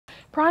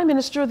Prime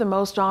Minister, the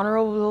Most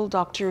Honorable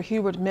Dr.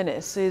 Hubert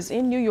Minnis, is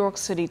in New York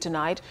City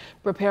tonight,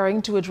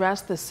 preparing to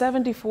address the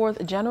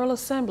 74th General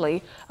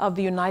Assembly of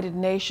the United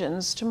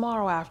Nations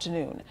tomorrow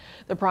afternoon.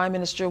 The Prime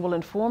Minister will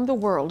inform the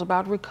world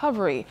about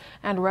recovery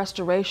and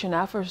restoration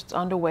efforts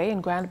underway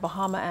in Grand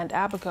Bahama and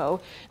Abaco,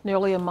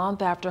 nearly a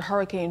month after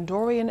Hurricane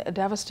Dorian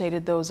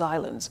devastated those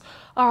islands.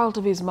 Our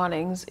TV's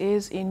Minnis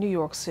is in New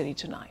York City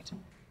tonight.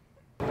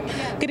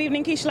 Good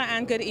evening, Keishla,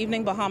 and good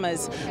evening,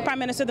 Bahamas. Prime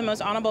Minister, the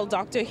Most Honorable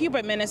Dr.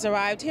 Hubert Minnis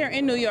arrived here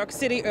in New York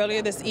City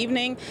earlier this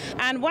evening.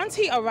 And once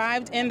he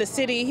arrived in the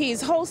city,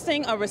 he's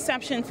hosting a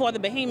reception for the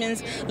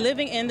Bahamians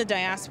living in the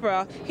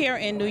diaspora here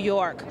in New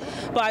York.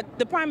 But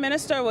the Prime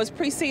Minister was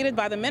preceded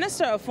by the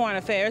Minister of Foreign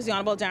Affairs, the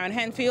Honorable Darren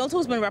Henfield,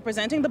 who's been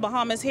representing the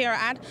Bahamas here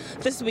at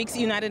this week's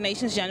United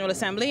Nations General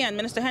Assembly. And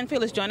Minister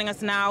Henfield is joining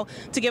us now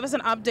to give us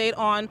an update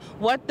on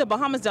what the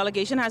Bahamas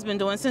delegation has been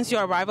doing since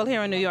your arrival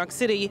here in New York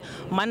City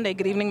Monday.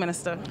 Good evening,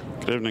 Minister.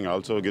 Good evening,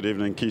 Alto. Good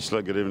evening,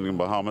 Keishla. Good evening,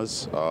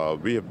 Bahamas.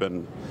 We have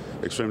been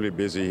extremely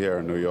busy here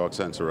in New York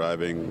since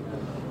arriving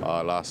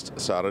last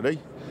Saturday.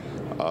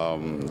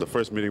 The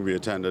first meeting we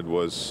attended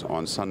was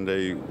on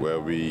Sunday, where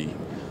we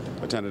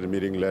attended a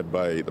meeting led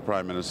by the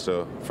Prime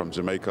Minister from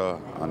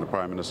Jamaica and the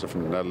Prime Minister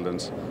from the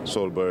Netherlands,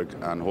 Solberg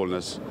and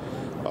Holness,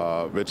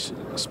 which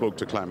spoke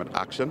to climate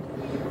action,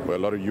 where a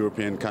lot of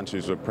European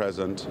countries were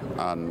present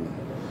and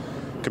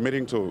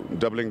committing to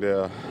doubling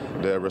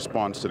their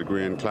response to the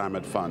Green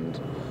Climate Fund.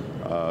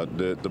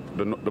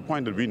 The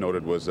point that we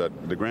noted was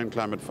that the Green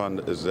Climate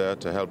Fund is there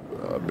to help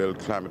build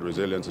climate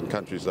resilience in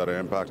countries that are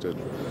impacted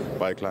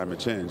by climate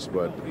change,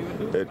 but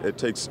it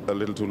takes a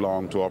little too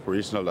long to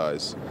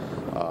operationalize.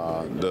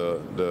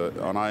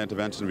 On our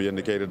intervention, we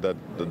indicated that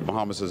the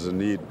Bahamas is in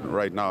need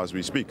right now as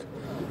we speak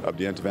of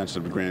the intervention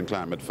of the Green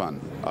Climate Fund,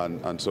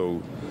 and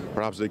so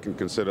perhaps they can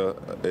consider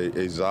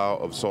a ZAR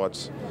of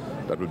sorts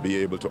that would be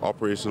able to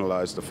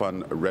operationalize the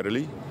fund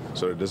readily,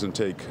 so it doesn't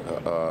take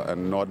an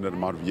inordinate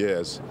amount of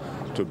years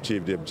to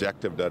achieve the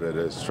objective that it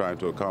is trying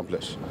to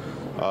accomplish.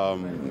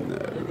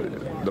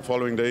 The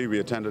following day, we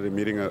attended a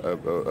meeting,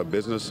 a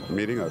business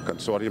meeting, a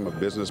consortium of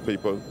business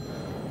people,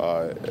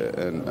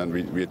 and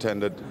we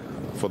attended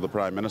for the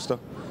Prime Minister.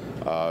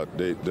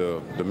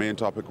 The main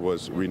topic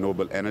was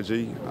renewable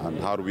energy and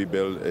how do we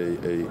build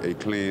a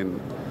clean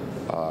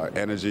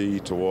energy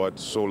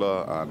towards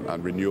solar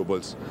and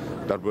renewables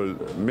that will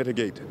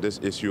mitigate this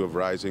issue of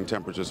rising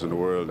temperatures in the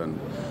world and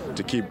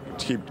to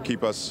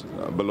keep us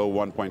below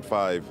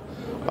 1.5.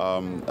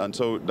 And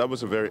so that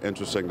was a very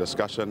interesting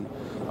discussion,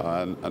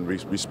 and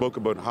we spoke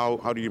about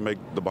how do you make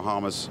the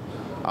Bahamas,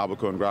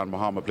 Abaco and Grand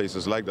Bahama,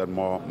 places like that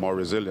more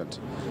resilient.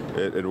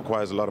 It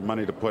requires a lot of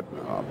money to put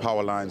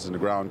power lines in the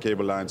ground,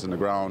 cable lines in the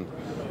ground,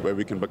 where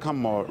we can become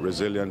more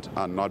resilient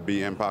and not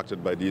be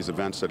impacted by these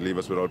events that leave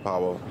us without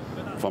power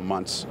for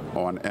months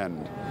on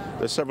end.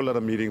 There's several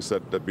other meetings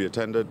that we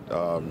attended.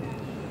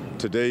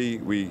 Today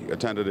we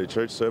attended a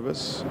church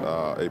service,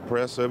 a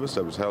prayer service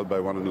that was held by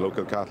one of the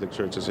local Catholic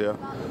churches here,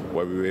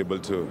 where we were able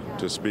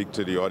to speak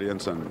to the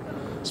audience and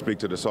speak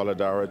to the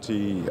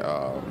solidarity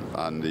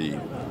and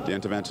the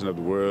intervention of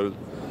the world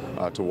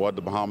toward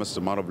the Bahamas,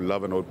 the amount of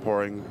love and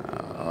outpouring,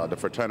 the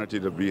fraternity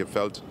that we have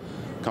felt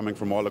coming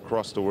from all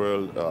across the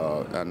world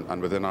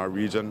and within our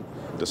region.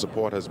 The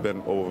support has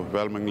been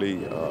overwhelmingly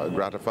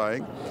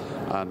gratifying,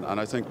 and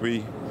I think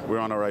we're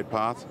on the right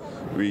path.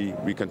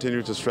 We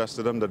continue to stress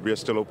to them that we are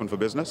still open for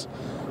business.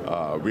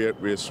 We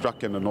are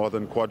struck in the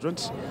northern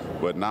quadrants,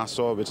 but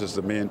Nassau, which is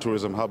the main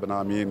tourism hub and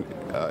our main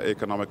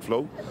economic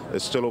flow,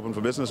 is still open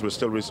for business. We're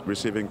still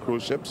receiving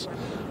cruise ships,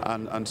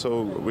 and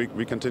so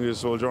we continue to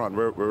soldier on.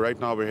 Right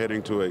now we're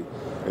heading to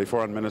a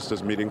foreign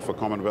ministers meeting for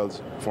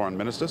Commonwealth foreign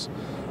ministers,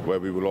 where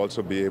we will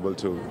also be able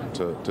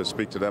to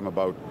speak to them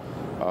about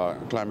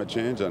climate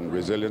change and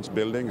resilience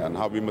building, and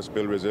how we must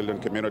build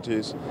resilient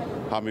communities,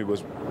 how we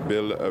must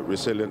build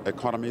resilient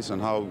economies,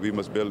 and how we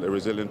must build a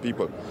resilient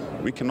people.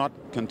 We cannot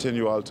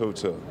continue also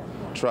to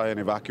try and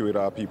evacuate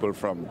our people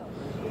from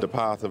the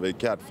path of a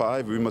Cat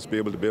 5. We must be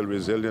able to build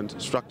resilient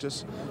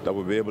structures that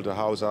will be able to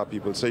house our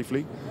people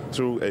safely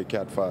through a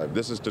Cat 5.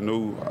 This is the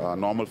new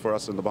normal for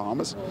us in the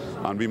Bahamas,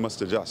 and we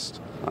must adjust,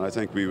 and I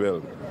think we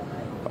will.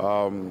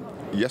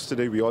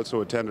 Yesterday, we also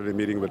attended a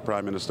meeting with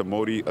Prime Minister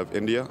Modi of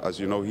India. As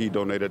you know, he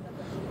donated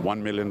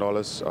 $1 million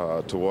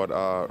toward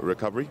our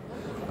recovery,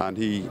 and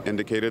he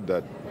indicated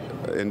that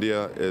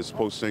India is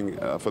posting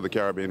for the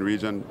Caribbean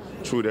region,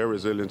 through their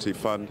resiliency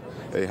fund,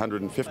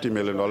 $150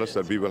 million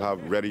that we will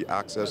have ready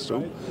access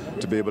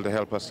to be able to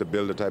help us to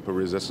build the type of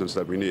resistance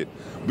that we need.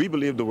 We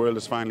believe the world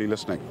is finally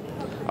listening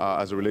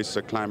as it relates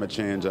to climate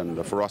change and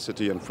the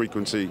ferocity and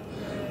frequency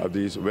of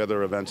these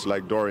weather events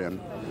like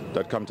Dorian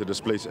that come to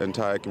displace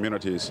entire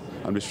communities.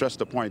 And we stress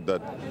the point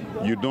that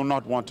you do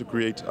not want to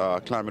create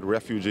climate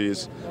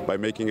refugees by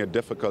making it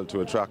difficult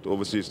to attract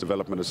overseas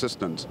development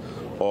assistance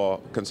or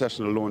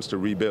concessional loans to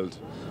rebuild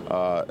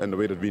in the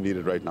way that we need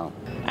it right now.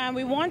 And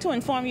we want to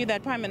inform you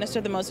that Prime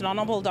Minister, the Most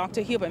Honorable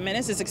Dr. Hubert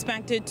Minnis, is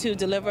expected to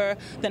deliver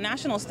the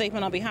national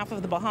statement on behalf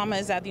of the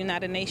Bahamas at the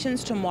United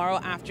Nations tomorrow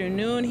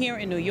afternoon here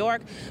in New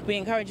York. We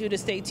encourage you to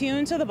stay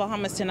tuned to the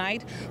Bahamas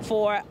Tonight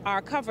for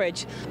our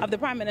coverage of the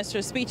Prime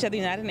Minister's speech at the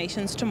United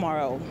Nations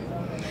tomorrow.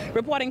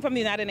 Reporting from the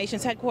United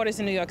Nations headquarters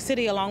in New York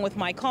City, along with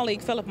my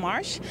colleague Philip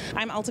Marsh,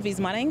 I'm Altaviz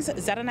Munnings,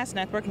 ZNS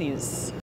Network News.